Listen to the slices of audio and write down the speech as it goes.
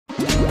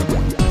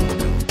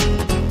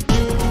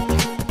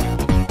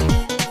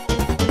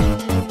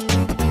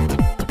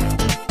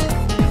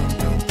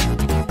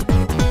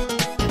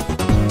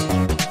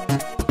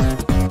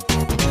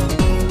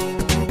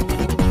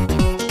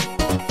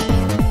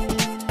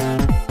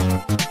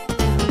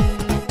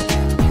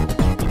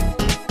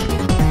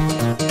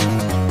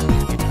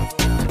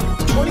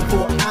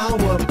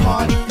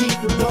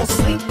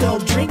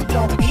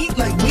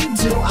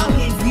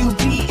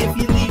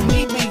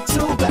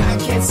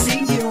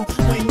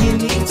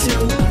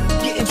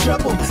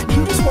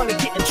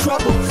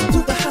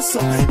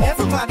hustle.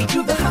 Everybody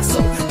do the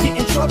hustle. Get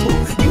in trouble.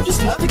 You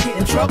just love to get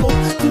in trouble.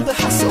 Do the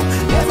hustle.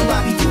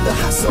 Everybody do the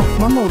hustle.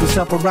 My modus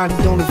operandi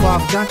don't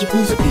involve ganja,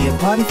 booze, or beer.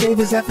 Party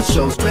favors after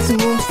shows. Dressing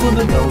rooms full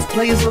of those.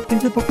 Players looking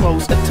to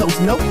propose a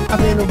toast. Nope, I've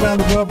been around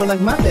the world, but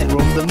like my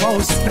bedroom the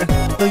most.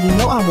 Though you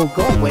know I won't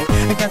go away.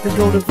 I got the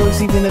golden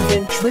voice, even a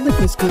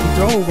ventriloquist couldn't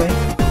throw away.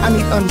 I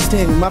need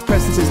understanding, my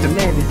presence is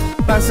demanded.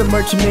 Buy some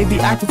merch and maybe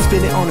I can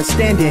spin it on a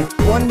stand-in.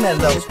 One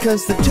mellow,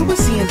 cause the two is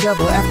seeing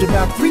double after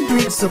about 3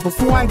 drinks. So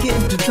before I get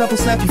into trouble,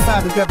 slap you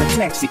 5 and grab a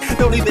taxi.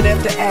 Don't even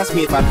have to ask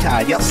me if I'm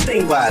tired, y'all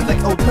stay wide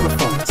like old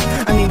telephones.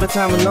 I need my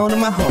time alone in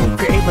my home,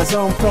 create my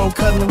zone, phone,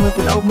 cuddling with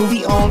an old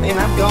movie on, and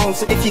I'm gone.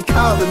 So if you're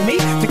calling me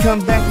to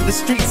come back to the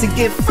streets and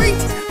get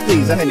freaked,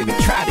 please, I didn't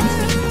even try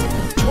these.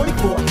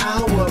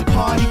 24-hour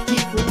party,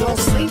 people don't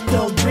sleep,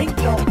 don't drink,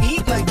 don't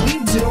eat like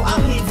we do.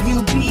 I'll leave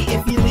you be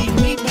if you leave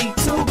me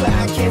too, but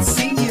I can't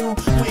see you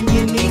when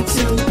you need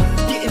to.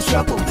 Get in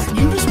trouble,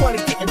 you just wanna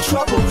get in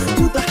trouble.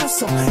 Do the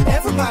hustle,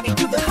 everybody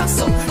do the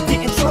hustle.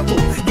 Get in trouble,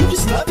 you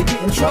just love to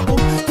get in trouble.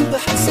 Do the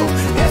hustle,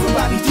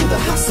 everybody do the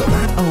hustle.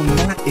 Oh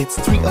my, it's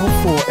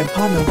 3:04, and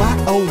partner,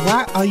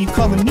 why are you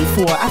calling me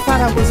for? I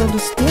thought I was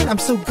understood, I'm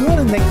so good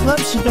in that club.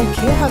 She don't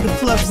care how the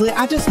club's lit,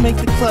 I just make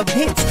the club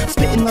hits.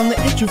 Spitting on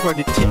the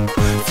introverted tip,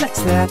 flex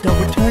that I don't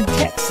return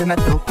texts and I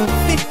don't go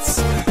fits.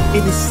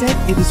 It is said,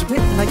 it is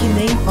written like your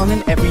name on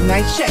an every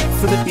night check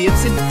for the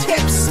bibs and the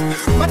tips.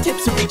 My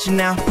tips are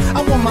reaching out,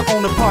 I want my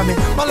own apartment.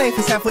 My life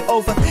is halfway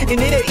over and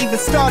it ain't even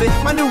started.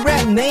 My new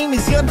rap name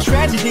is Young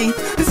Tragedy.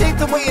 This ain't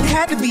the way it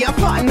had to be, I'm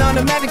plotting on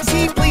a magic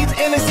seed. Please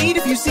intercede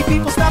if you see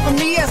people stopping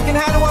me, asking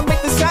how do I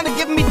make the sound and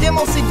giving me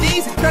demo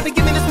CDs. Trying to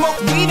give me the smoke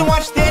weed and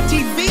watch their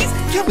TVs.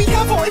 Can we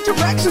have more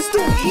interactions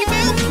through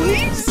email,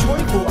 please?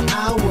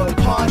 24-hour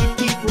party,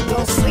 people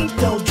don't sleep,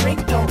 don't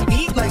drink, don't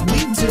eat like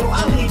we do.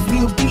 I'll leave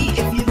you be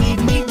if you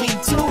leave me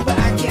too, but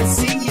I can't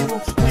see you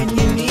when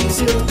you need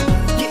to.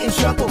 Get in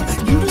trouble,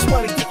 you just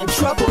wanna get in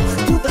trouble.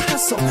 Do the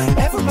hustle,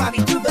 everybody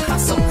do the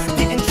hustle.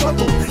 Get in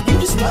trouble, you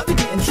just love to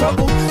get in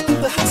trouble. Do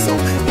the hustle,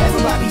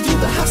 everybody do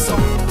the hustle.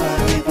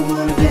 People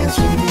wanna dance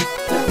with me,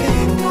 but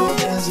they know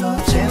there's no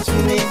chance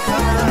for me.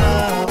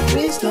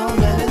 Please don't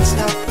let it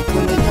stop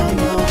when they don't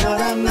know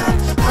what I'm not.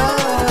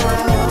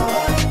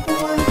 People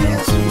wanna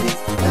dance with me,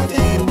 but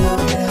they know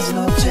there's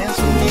no chance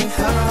for me.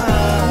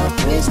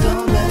 Please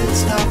don't let it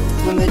stop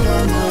when they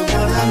don't know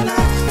what I'm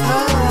not.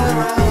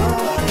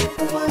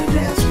 People wanna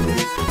dance with me,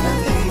 but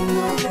they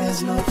know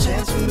there's no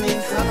chance for me.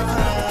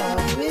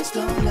 Please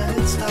don't let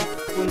it stop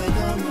when they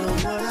don't know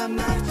what I'm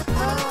not.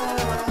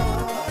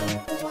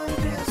 People wanna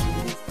dance with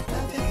me,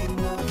 but they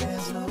know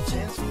there's no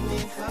chance for me.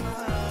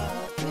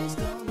 Please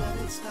don't let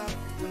it stop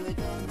when they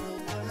don't know.